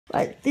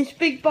Right, this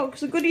big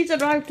box of goodies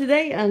arrived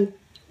today and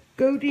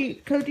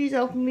Cody's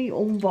helping me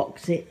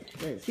unbox it.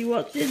 Let's see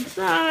what's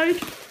inside.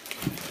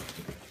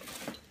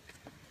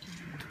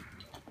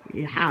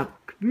 We have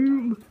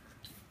Kaboom.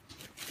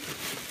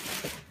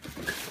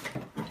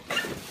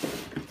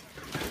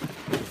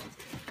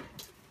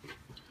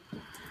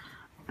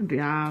 And we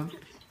have,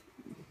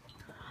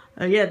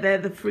 yeah, they're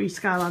the 3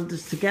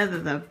 Skylanders together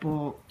they've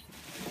bought.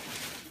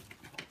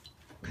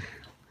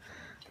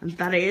 And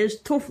that is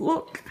Tough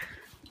Luck.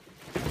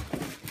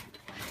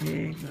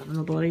 Okay, got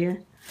another one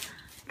here.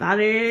 That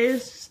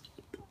is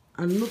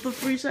another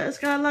 3 set of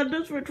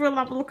Skylanders, which we'll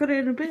have a look at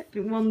in a bit.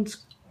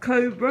 One's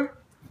Cobra.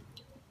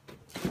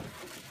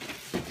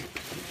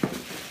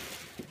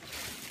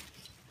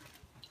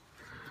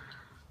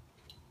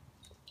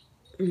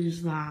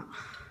 Who's that?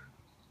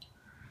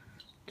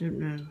 Don't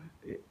know.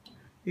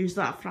 Who's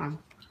that from?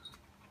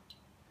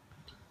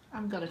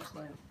 I've got a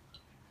clue.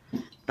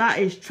 That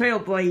is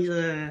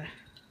Trailblazer.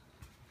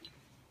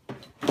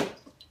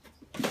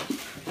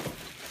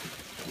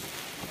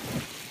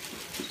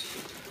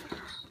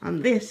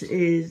 And this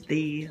is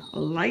the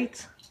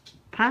light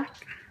pack.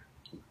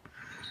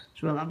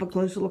 So we'll have a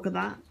closer look at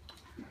that.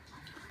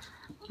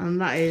 And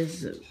that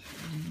is,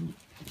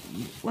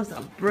 what's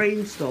that,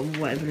 Brainstorm,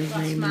 whatever his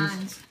name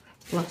is.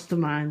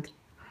 Blastermind.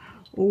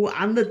 Oh,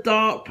 and the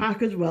dark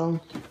pack as well.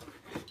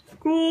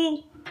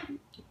 Cool.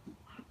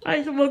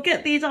 Right, so we'll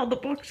get these out of the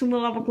box and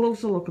we'll have a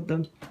closer look at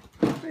them.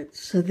 Right,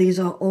 so these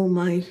are all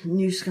my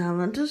new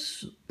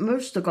Skylanders.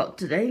 Most I got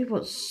today,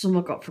 but some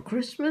I got for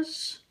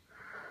Christmas.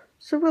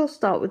 So we'll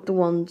start with the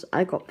ones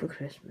I got for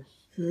Christmas.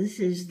 So this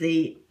is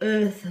the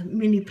Earth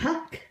mini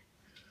pack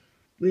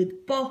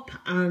with Bop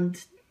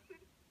and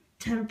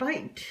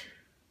Terabyte.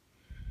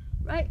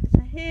 Right,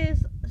 so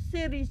here's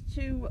Series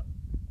 2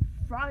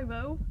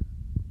 Frymo.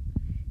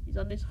 He's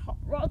on this hot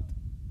rod.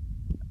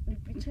 If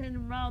we turn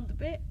him around a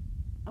bit,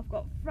 I've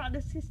got Fran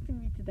assisting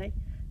me today.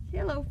 Say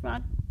hello,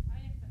 Fran.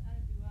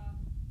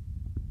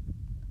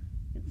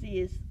 You can see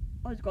he's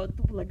got a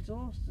double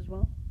exhaust as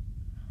well.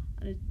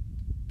 And his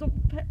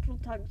double petrol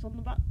tanks on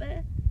the back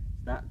there.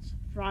 So that's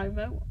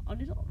Frymo on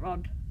his hot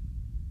rod.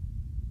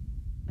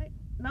 Right,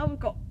 now we've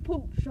got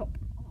Pump Shop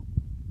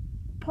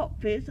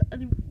Pop Fizz,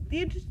 and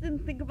the interesting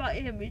thing about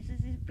him is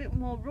he's a bit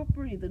more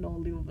rubbery than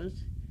all the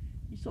others.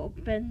 He sort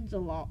of bends a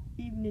lot,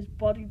 even his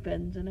body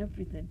bends and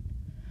everything.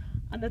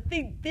 And I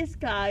think this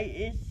guy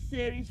is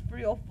Series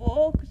 3 or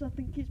 4, because I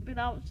think he's been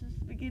out since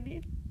the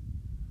beginning.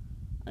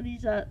 And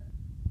he's had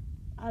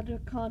a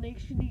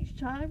carnation each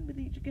time with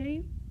each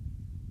game.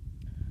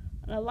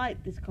 And I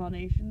like this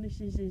carnation. This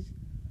is his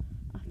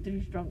after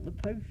he's drunk the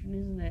potion,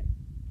 isn't it?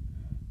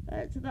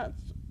 So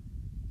that's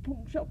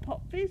Punk Shop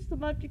Pop Fizz, the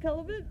magic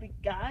element. The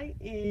guy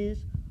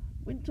is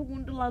Winter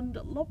Wonderland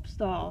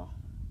Lobstar.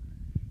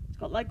 It's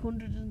got like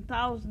hundreds and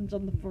thousands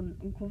on the front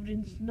and covered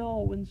in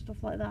snow and stuff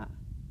like that.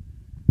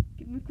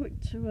 Give me a quick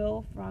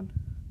twirl, Fran.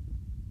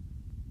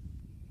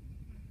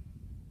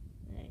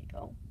 There you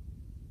go.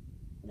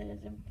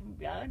 There's him from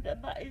behind,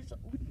 and that is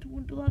Winter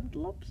Wonderland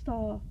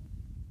Lobstar.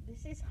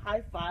 This is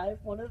High Five,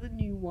 one of the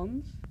new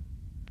ones.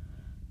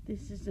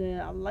 This is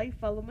a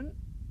life element.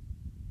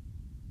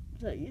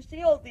 So you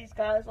see all these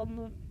guys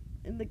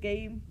in the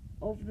game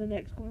over the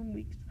next coming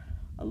weeks.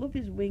 I love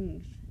his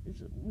wings.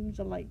 His wings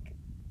are like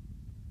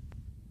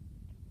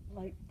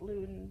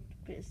blue and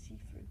a bit of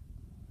see-through.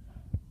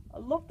 I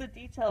love the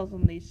details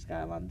on these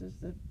Skylanders.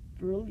 They're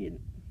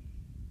brilliant.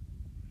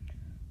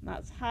 And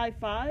that's High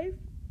Five.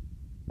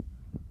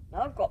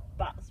 Now I've got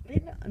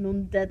Batspin, an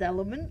undead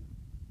element.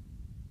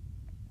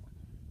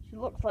 She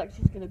looks like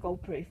she's going to go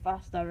pretty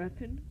fast, I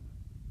reckon.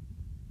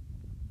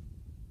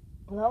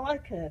 And I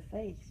like her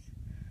face.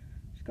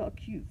 She's got a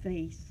cute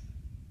face.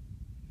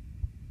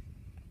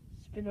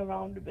 Spin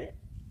around a bit.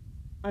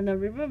 And I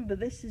remember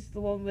this is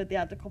the one where they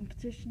had a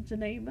competition to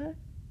name her.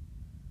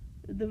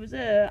 There was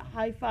a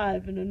High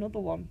Five and another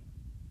one.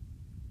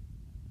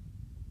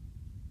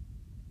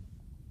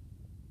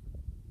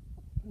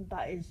 And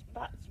that is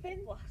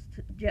Batspin. Last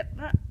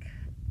Jetpack.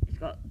 He's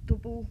got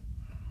double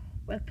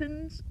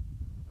weapons.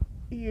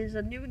 He is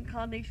a new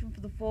incarnation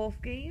for the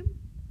 4th game.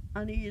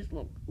 And he is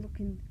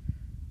looking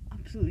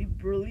absolutely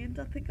brilliant.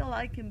 I think I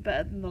like him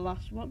better than the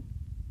last one.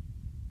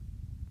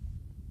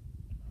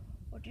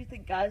 What do you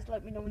think, guys?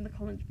 Let me know in the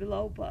comments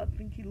below, but I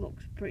think he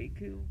looks pretty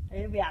cool.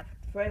 Here we have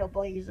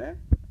Trailblazer.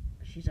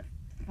 She's a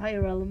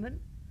fire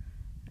element,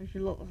 and she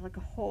looks like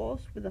a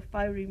horse with a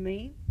fiery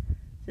mane.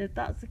 So if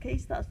that's the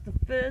case, that's the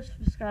first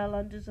for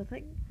Skylanders, I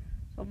think.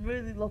 So I'm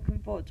really looking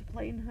forward to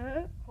playing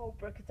her.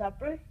 Cobra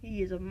Cadabra,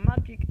 he is a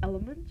magic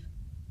element.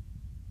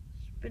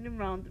 Spin him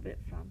round a bit,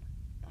 Fran.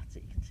 That's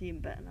it, you can see him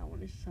better now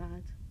on his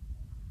side.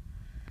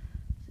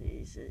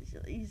 So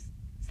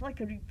it's like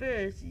a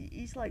reverse.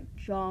 He's like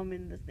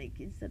charming the snake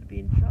instead of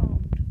being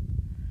charmed.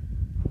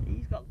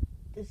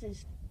 This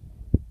is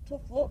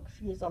Tough Luck.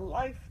 She is a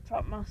life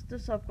trap master,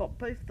 so I've got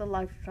both the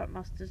life trap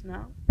masters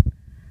now.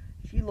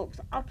 She looks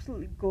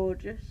absolutely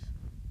gorgeous.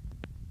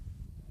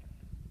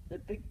 The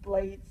big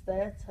blades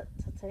there,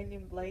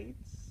 titanium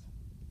blades.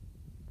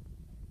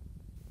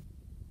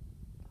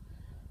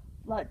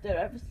 liked her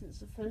ever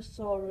since I first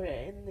saw her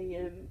in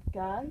the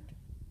guide.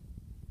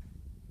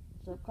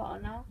 So I've got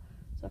her now.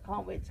 So I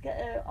can't wait to get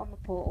her on the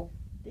portal.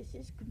 This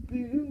is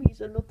Kaboom.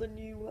 He's another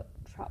new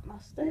trap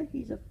master.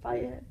 He's a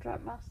fire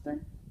trap master.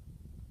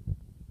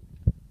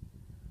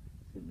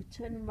 So we're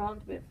turning around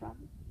a bit, Fran.